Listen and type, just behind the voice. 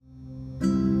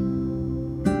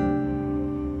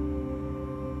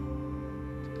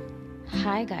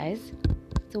Hi guys.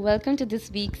 So welcome to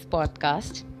this week's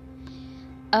podcast.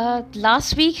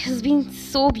 Last week has been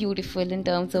so beautiful in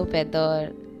terms of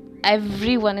weather.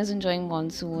 Everyone is enjoying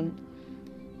monsoon.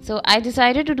 So I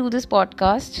decided to do this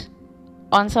podcast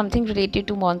on something related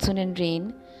to monsoon and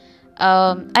rain.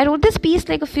 I wrote this piece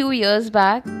like a few years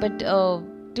back, but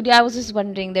today I was just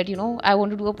wondering that I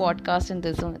want to do a podcast on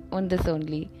this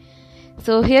only.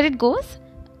 So here it goes.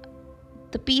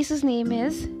 The piece's name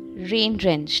is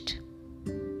Drenched.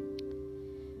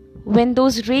 When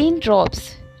those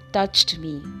raindrops touched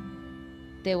me,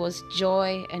 there was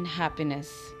joy and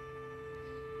happiness.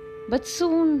 But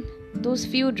soon, those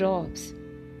few drops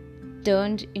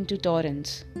turned into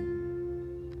torrents.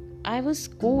 I was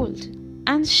cold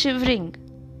and shivering.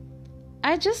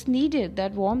 I just needed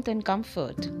that warmth and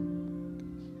comfort.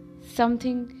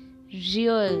 Something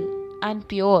real and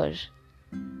pure.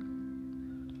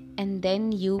 And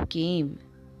then you came,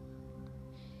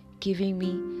 giving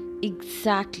me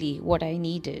exactly what I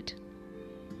needed.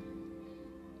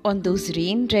 On those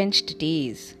rain-drenched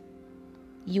days,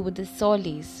 you were the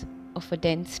solace of a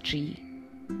dense tree.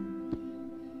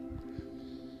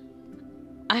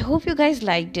 I hope you guys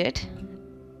liked it.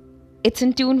 It's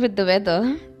in tune with the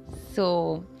weather.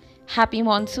 So, happy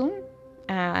monsoon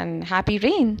and happy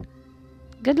rain.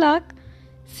 Good luck.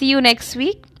 See you next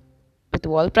week with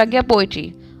Wall Pragya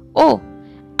Poetry. Oh,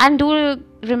 and do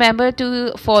remember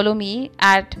to follow me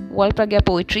at Wall Pragya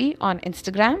Poetry on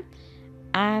Instagram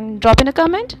and drop in a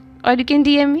comment, or you can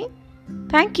DM me.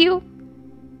 Thank you.